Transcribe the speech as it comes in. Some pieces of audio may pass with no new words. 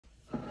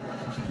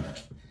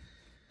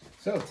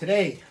So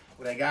today,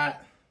 what I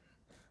got,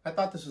 I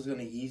thought this was going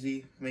to be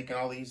easy, making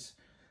all these.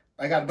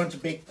 I got a bunch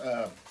of baked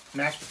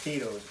mashed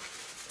potatoes,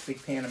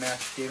 big pan of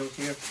mashed potatoes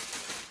here.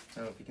 I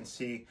don't know if you can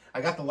see.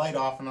 I got the light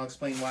off, and I'll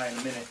explain why in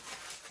a minute.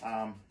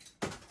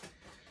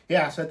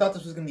 Yeah, so I thought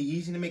this was going to be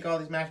easy to make all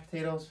these mashed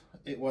potatoes.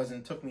 It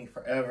wasn't. It took me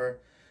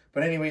forever.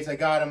 But anyways, I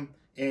got them.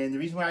 And the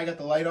reason why I got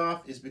the light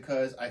off is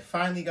because I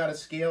finally got a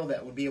scale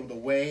that would be able to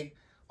weigh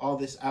all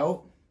this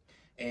out.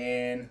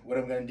 And what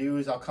I'm going to do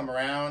is I'll come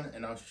around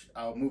and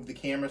I'll move the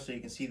camera so you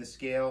can see the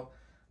scale.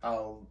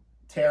 I'll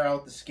tear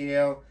out the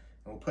scale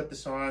and we'll put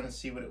this on and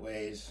see what it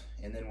weighs.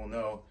 And then we'll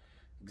know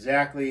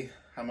exactly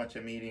how much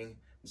I'm eating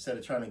instead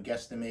of trying to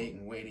guesstimate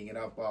and weighting it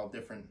up all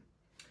different.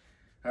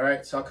 All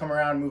right, so I'll come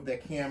around and move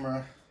that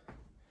camera.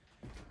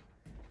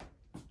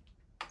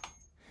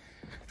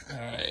 All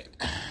right,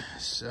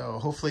 so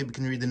hopefully we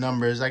can read the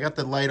numbers. I got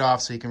the light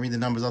off so you can read the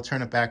numbers. I'll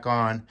turn it back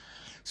on.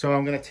 So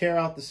I'm going to tear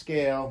out the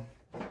scale.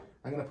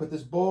 I'm going to put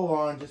this bowl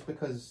on just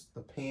because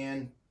the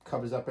pan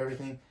covers up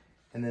everything.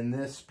 And then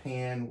this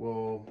pan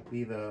will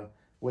be the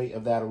weight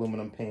of that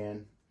aluminum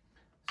pan.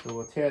 So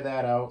we'll tear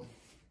that out.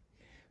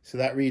 So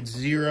that reads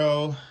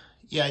 0.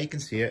 Yeah, you can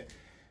see it.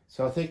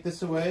 So I'll take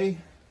this away.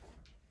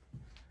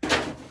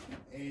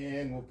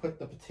 And we'll put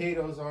the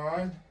potatoes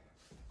on.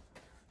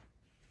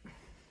 And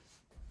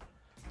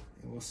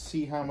we'll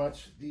see how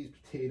much these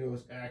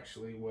potatoes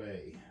actually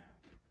weigh.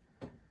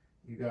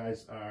 You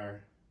guys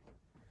are...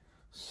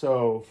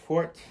 So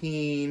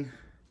 14, can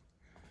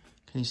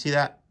you see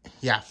that?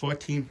 Yeah,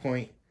 14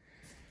 point,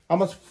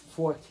 almost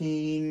 5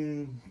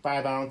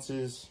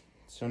 ounces.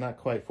 So not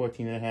quite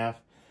 14 and a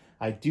half.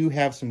 I do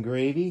have some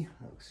gravy.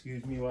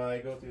 Excuse me while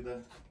I go through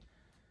I'm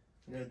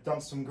gonna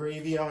dump some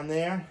gravy on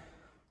there.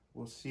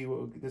 We'll see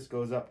what this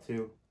goes up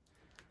to.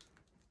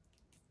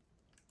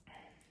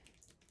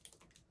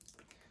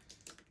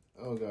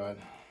 Oh God,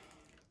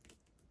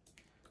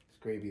 this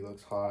gravy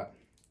looks hot.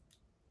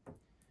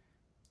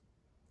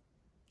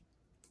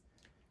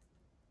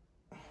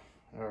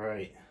 All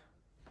right.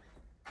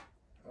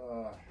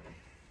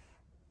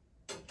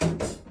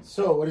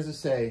 So what does it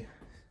say?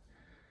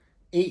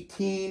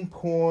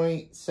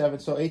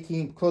 18.7. So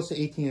 18, close to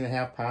 18 and a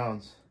half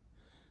pounds.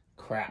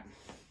 Crap.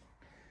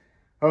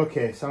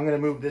 Okay, so I'm going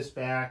to move this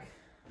back.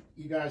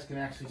 You guys can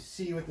actually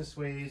see what this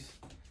weighs.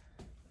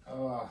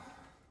 I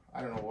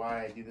don't know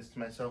why I do this to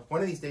myself.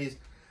 One of these days,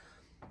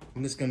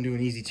 I'm just going to do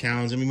an easy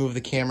challenge. Let me move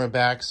the camera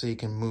back so you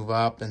can move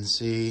up and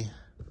see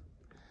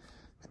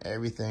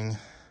everything.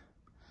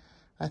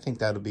 I think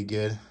that'll be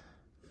good.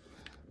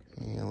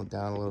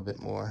 Down a little bit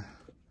more.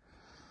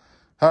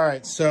 All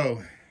right,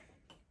 so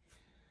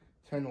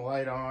turn the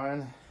light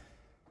on.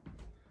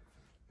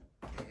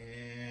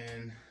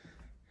 And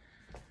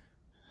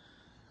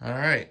all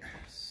right,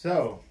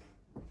 so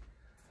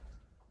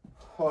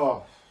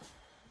I'm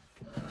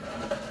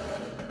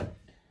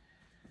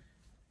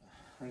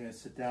gonna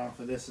sit down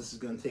for this. This is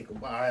gonna take a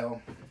while.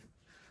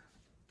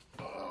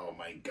 Oh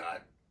my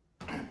God.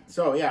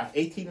 So yeah,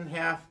 18 and a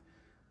half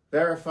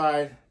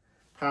verified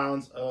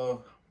pounds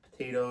of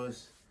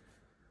potatoes.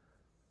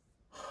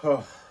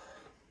 Oh,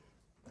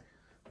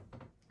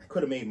 I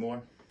could have made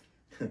more.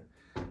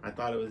 I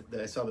thought it was,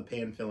 I saw the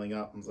pan filling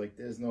up. I was like,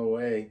 there's no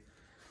way.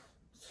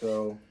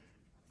 So,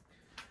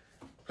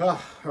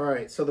 all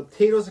right. So the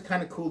potatoes are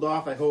kind of cooled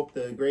off. I hope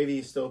the gravy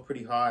is still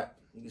pretty hot.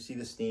 You can see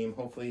the steam.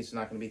 Hopefully it's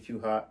not going to be too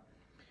hot.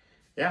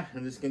 Yeah,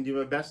 I'm just going to do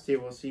my best here.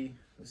 We'll see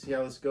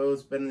how this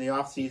goes. Been in the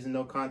off season,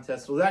 no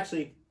contest. Well,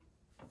 actually,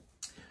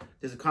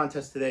 there's a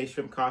contest today,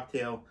 shrimp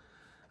cocktail.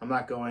 I'm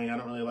not going. I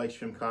don't really like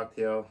shrimp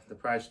cocktail. The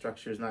prize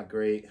structure is not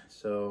great,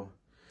 so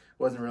it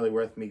wasn't really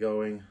worth me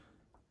going.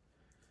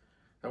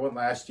 I went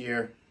last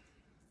year.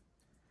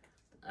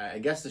 I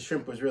guess the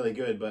shrimp was really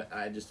good, but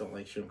I just don't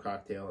like shrimp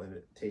cocktail, and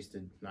it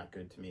tasted not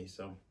good to me.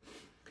 So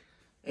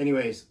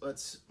anyways, I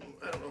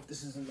don't know if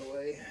this is in the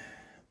way.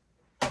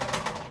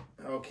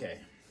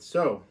 Okay,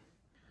 so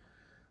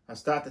I'll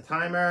start the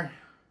timer.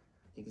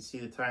 You can see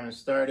the timer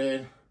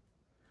started.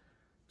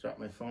 Drop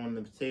my phone in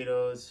the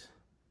potatoes.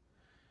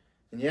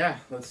 And yeah,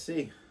 let's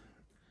see.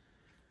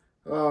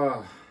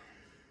 Oh.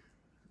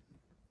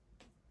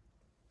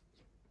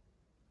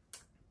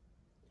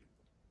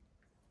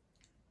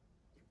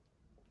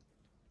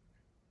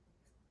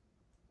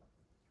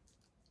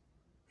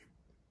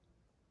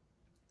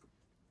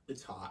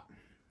 It's hot.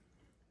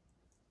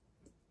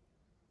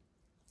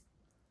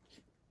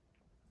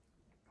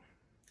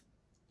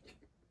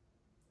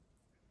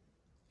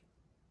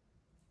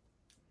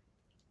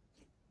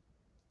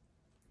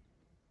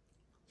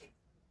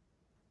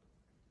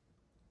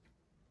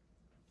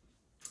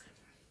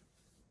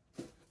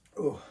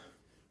 Oh,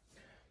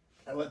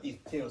 I let these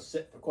potatoes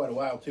sit for quite a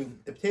while too.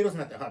 The potatoes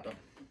not that hot though.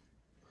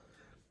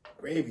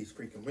 Gravy's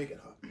freaking wicked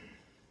hot.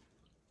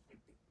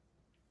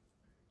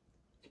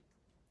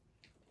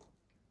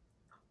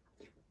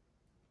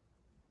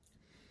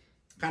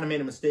 Kind of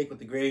made a mistake with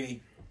the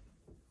gravy.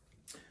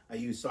 I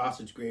used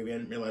sausage gravy. I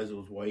didn't realize it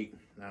was white.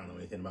 I don't know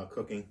anything about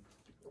cooking.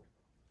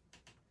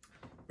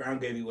 Brown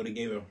gravy would have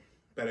gave a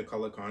better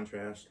color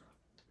contrast.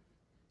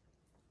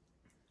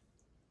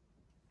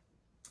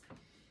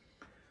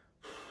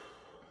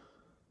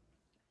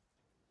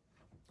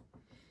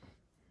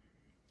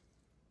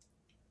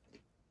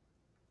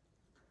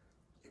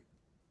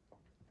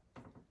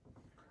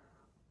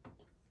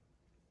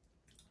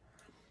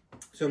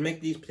 So to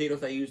make these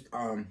potatoes, I used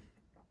a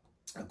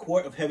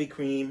quart of heavy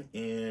cream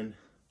and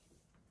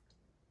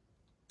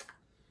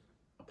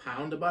a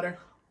pound of butter.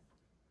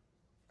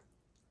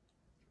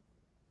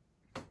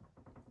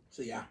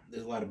 So yeah,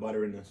 there's a lot of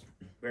butter in this.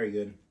 Very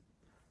good.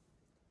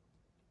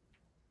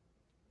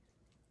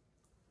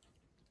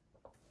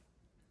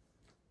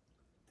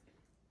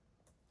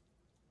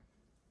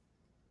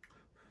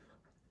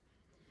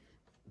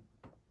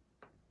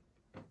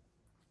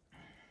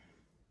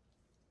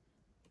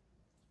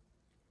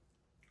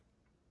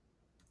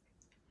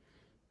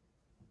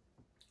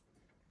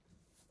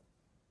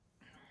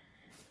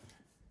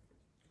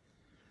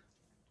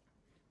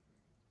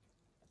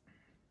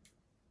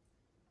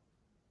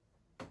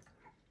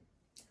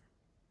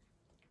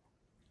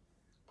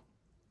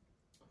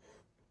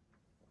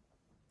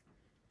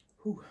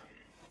 Whew.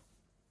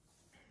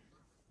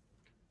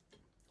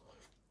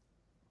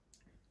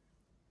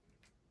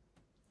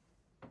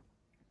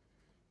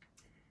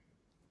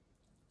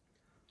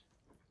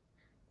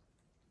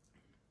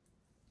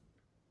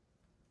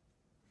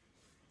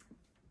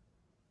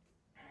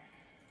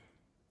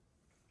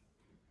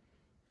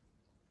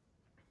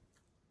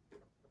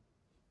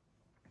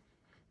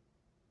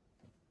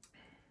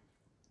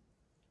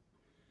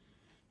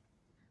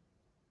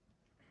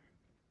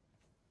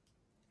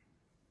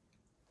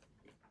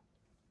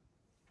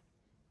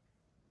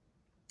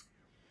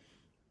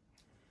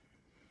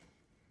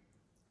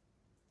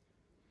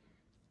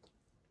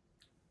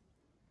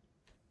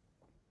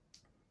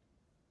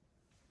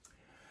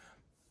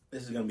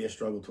 This is going to be a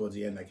struggle towards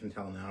the end, I can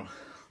tell now.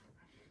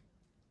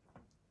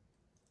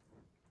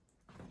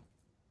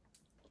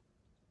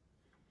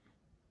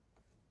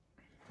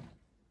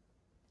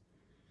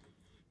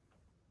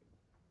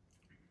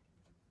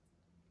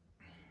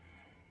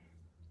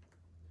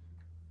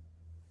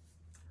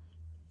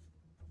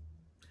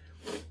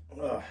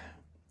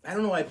 I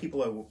don't know why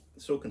people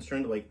are so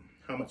concerned like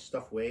how much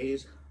stuff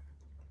weighs.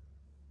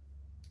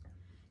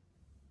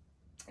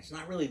 It's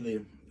not really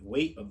the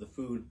weight of the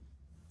food.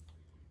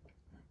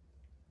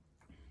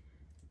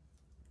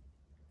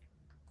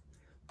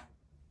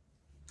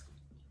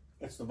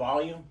 It's the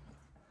volume.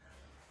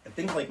 And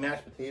things like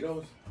mashed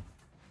potatoes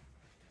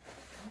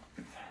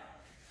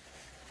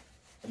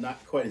are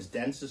not quite as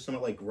dense as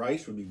something like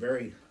rice would be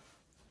very,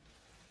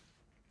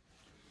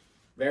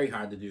 very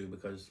hard to do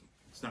because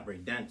it's not very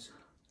dense.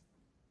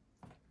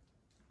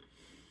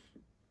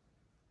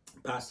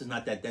 Pasta's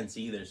not that dense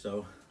either,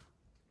 so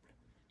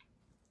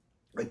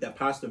like that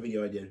pasta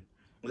video I did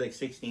was like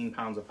 16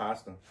 pounds of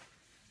pasta.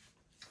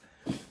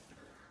 It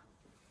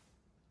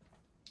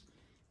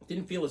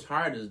didn't feel as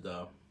hard as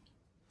the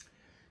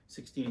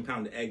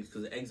 16-pound eggs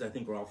because the eggs I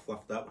think were all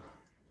fluffed up.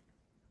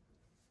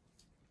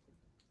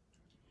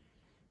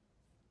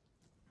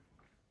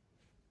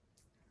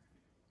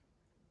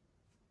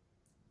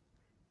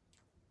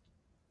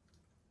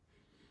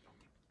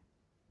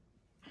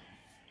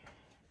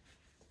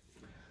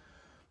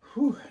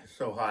 Whew, it's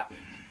so hot.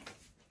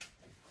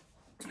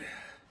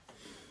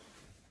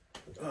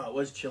 Oh, it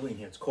was chilly in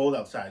here. It's cold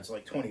outside. It's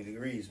like 20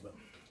 degrees, but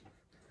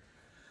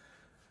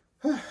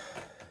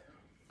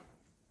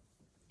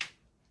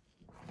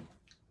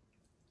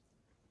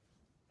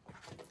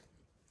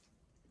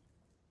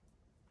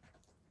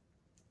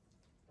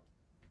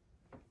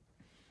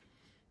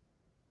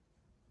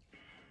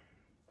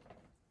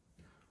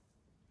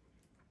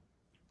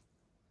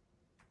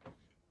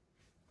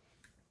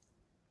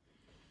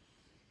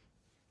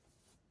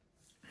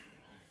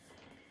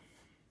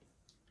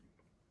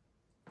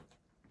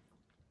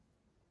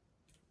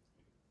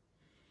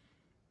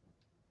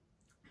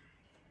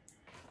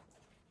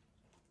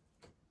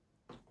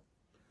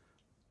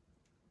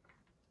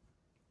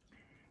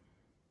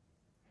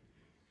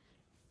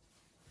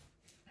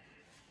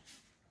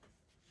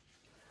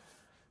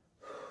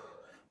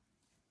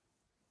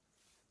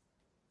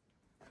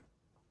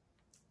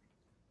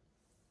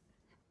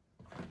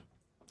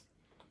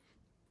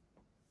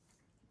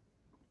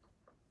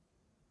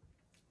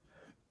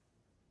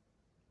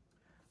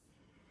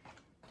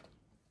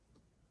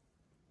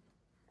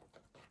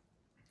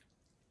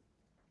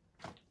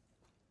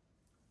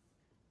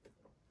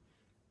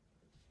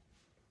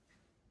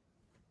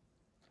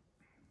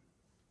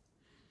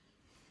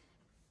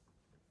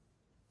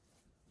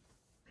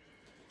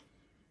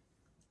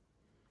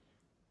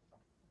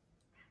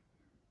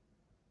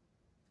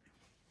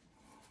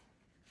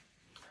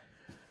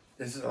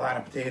this is a lot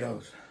of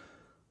potatoes.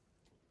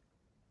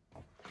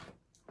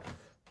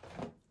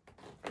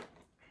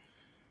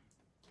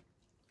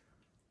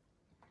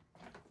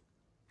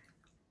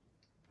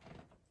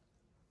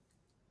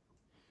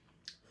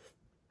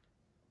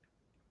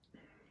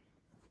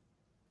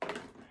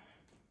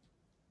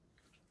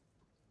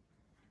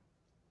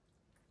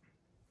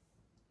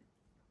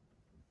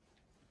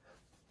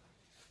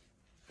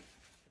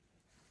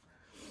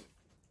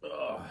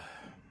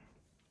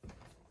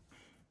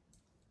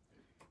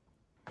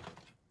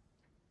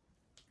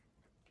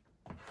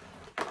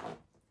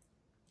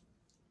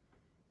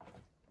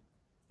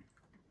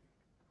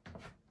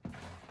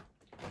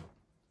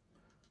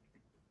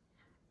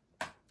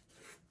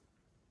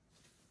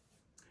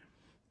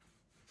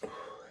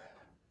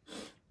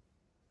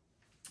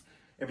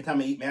 Every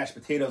time I eat mashed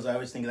potatoes, I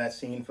always think of that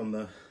scene from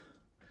the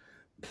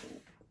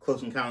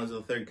Close Encounters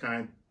of the Third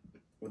Kind,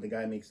 where the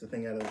guy makes the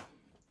thing out of.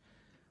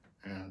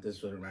 This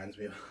is what it reminds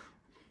me of.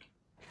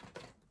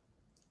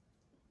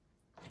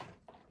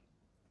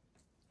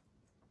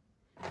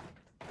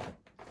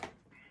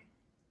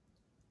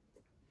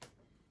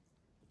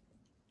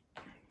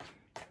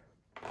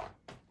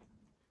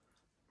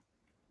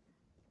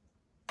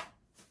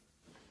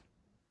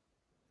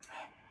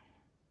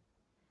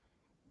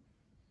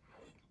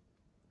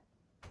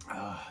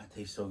 Ah, it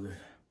tastes so good.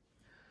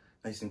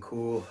 Nice and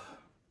cool.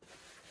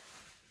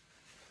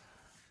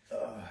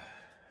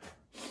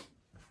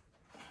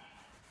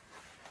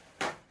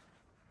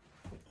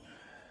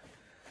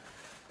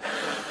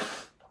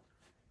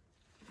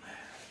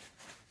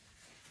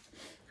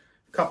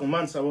 Couple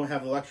months, I won't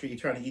have the luxury of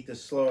trying to eat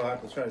this slow. I'll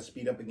have to try to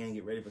speed up again and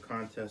get ready for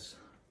contests.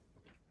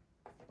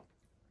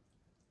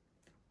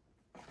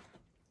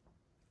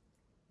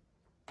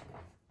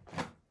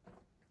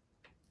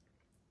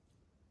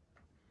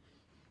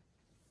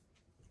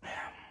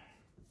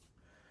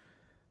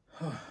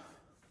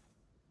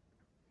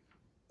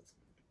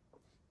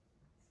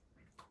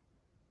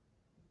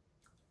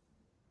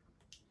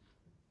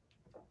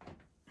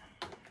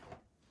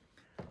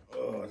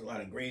 Oh, there's a lot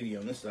of gravy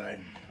on this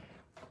side.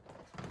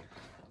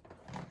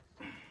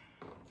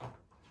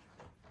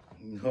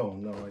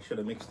 No, I should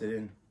have mixed it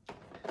in.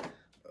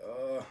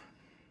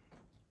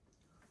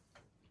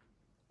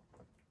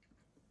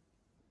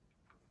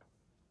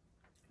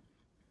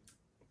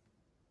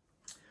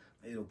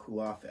 It'll cool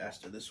off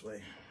faster this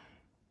way.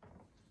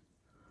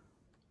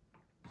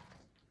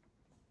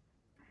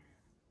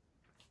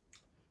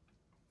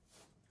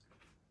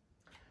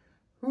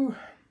 Whew.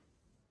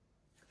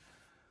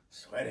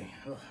 Sweating.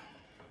 Ugh.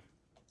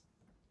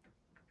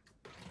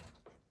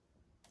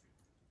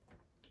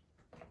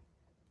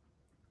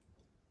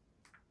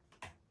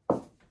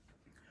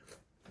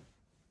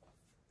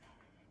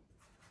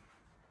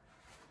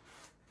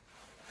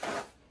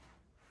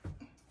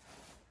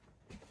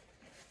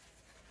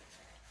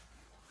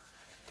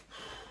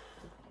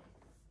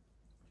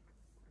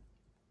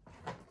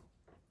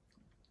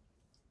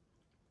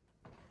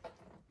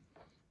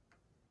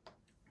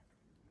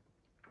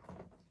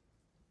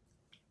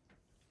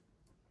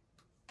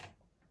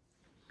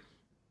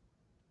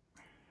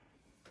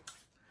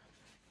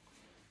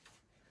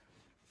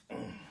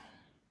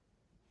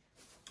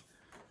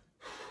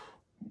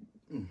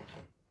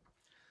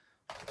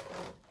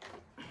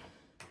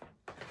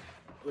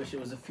 Wish it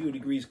was a few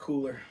degrees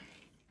cooler.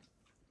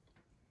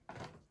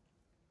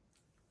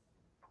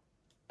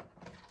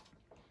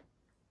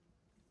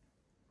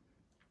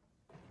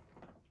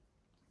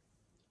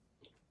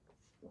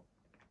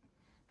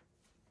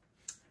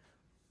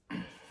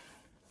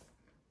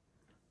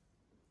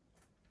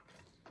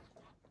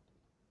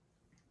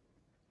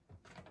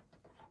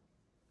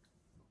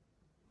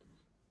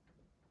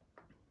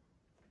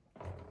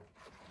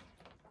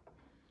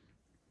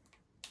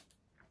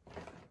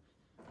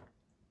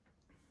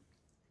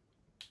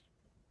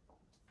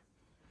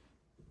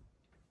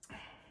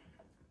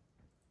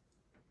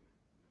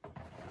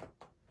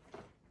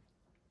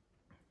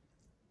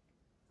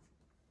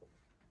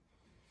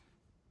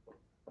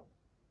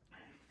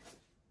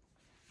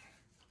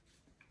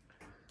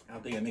 I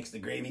don't think I mixed the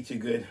gravy too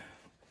good.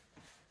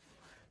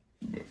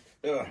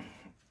 Ugh.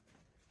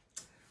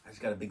 I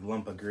just got a big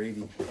lump of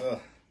gravy.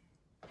 Ugh.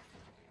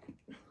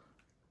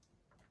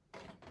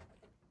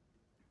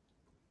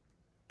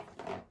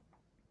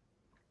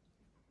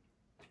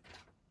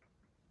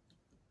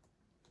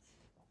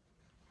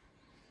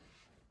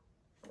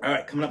 All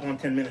right, coming up on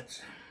 10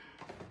 minutes.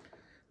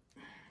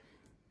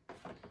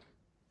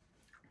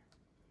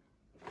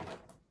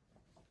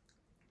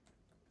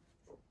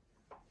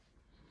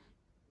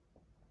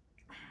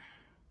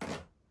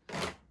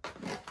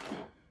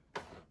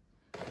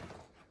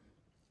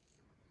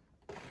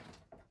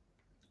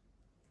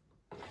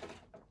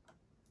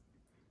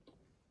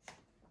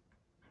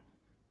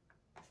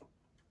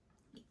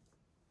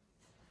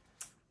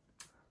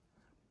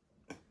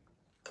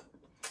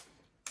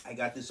 I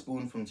got this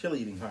spoon from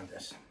chili eating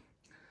contest.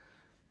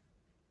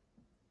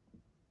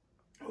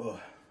 Oh.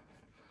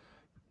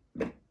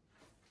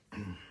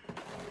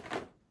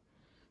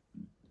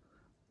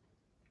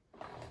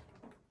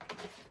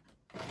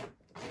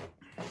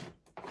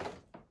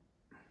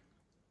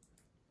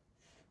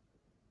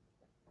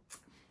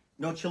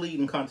 No chili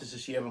eating contest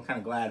this year. I'm kind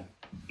of glad.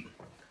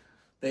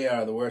 They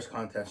are the worst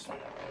contest.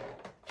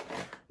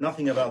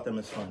 Nothing about them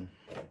is fun.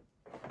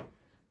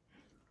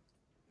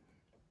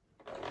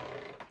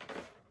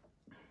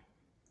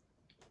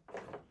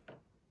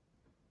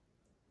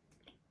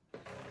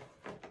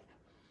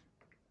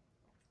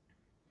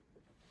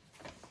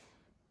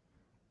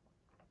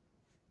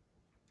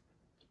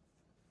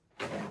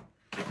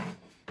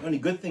 The only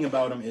good thing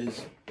about them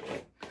is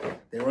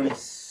they were only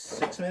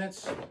 6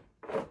 minutes.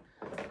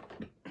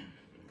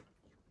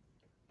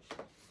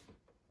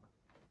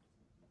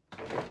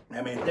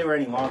 I mean, if they were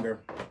any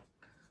longer,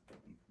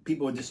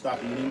 people would just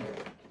stop eating.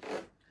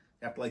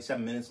 After like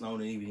 7 minutes, no one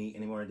would even eat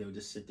anymore. They would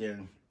just sit there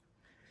and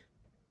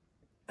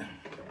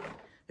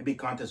It'd be a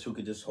contest who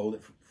could just hold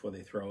it before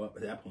they throw up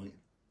at that point.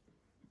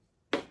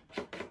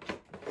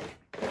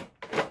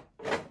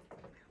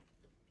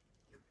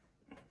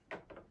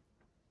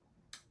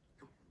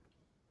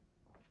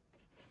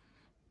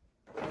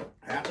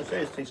 I have to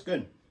say, it tastes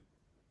good.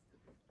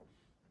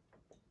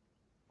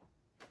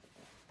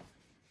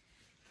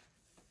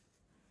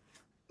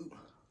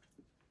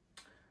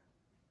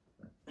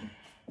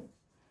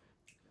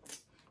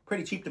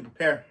 Pretty cheap to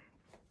prepare.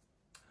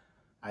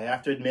 I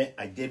have to admit,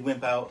 I did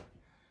wimp out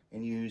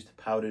and used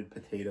powdered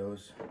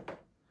potatoes.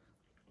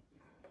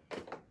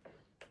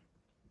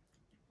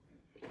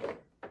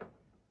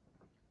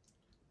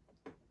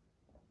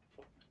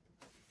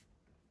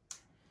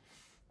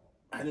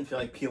 I didn't feel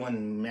like peeling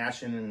and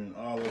mashing and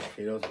all those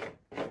potatoes.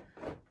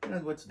 You know,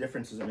 what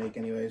difference does it make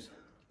anyways?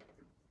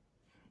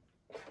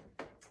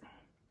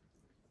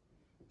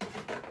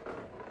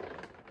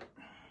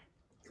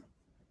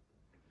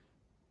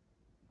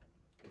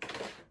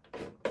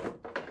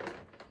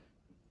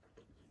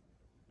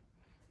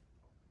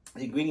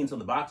 The ingredients on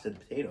the box said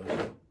potatoes.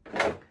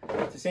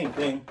 It's the same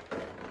thing.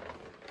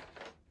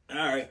 All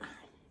right.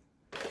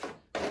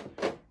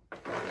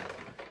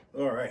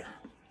 All right.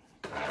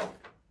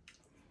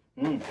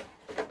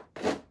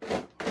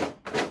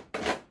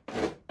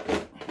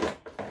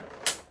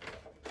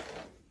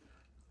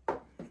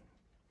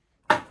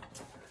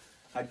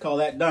 I'd call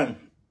that done.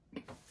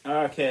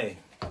 Okay.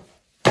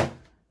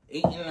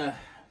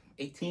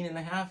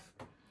 18.5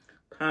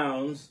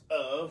 pounds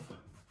of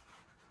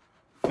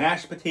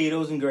mashed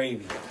potatoes and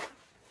gravy.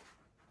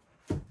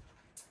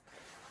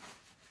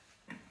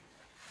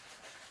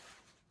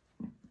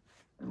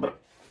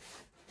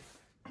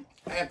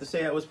 I have to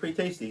say that was pretty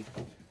tasty.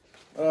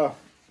 Uh-oh,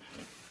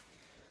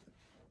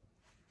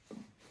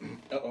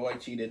 I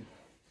cheated.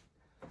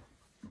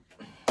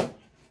 Oh,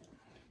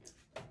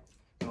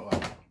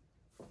 well.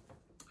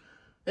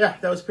 Yeah,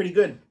 that was pretty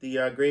good.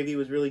 The gravy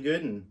was really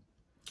good, and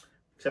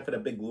except for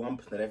that big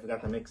lump that I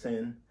forgot to mix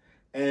in.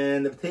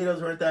 And the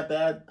potatoes weren't that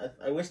bad.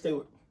 I wish they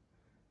were.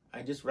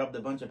 I just rubbed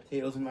a bunch of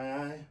potatoes in my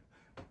eye.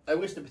 I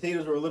wish the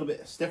potatoes were a little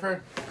bit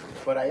stiffer,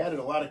 but I added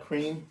a lot of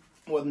cream,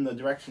 more than the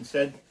directions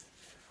said,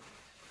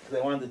 because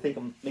I wanted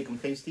to make them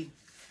tasty.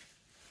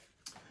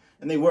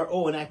 And they were.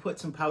 Oh, and I put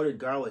some powdered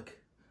garlic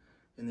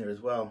in there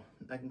as well.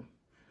 It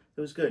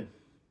was good.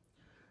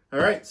 All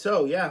right,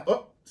 so yeah.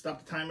 Oh,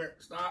 stop the timer.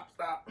 Stop.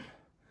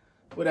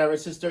 Whatever. It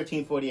says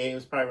 13:48. It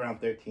was probably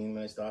around 13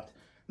 when I stopped.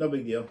 No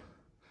big deal.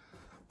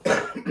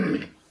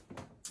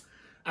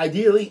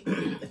 Ideally,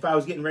 if I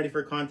was getting ready for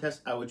a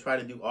contest, I would try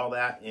to do all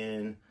that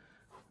in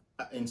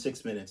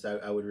 6 minutes.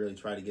 I would really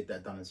try to get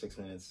that done in 6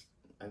 minutes.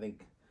 I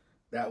think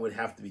that would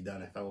have to be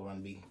done if I would want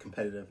to be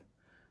competitive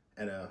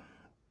at a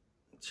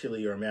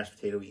chili or a mashed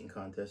potato eating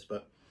contest.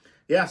 But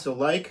yeah, so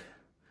like,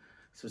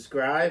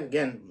 subscribe.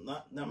 Again,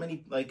 not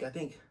many, like I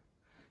think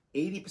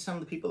 80% of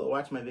the people that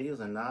watch my videos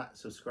are not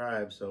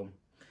subscribed, so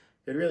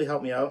it really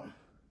helped me out.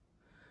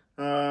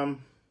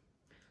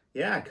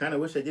 Yeah, I kind of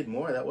wish I did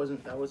more. That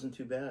wasn't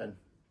too bad.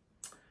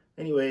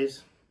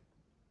 Anyways,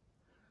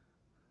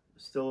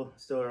 still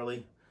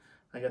early.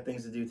 I got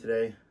things to do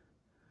today.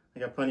 I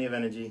got plenty of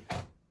energy.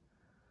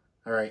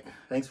 All right,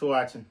 thanks for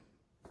watching.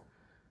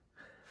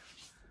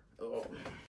 Oh.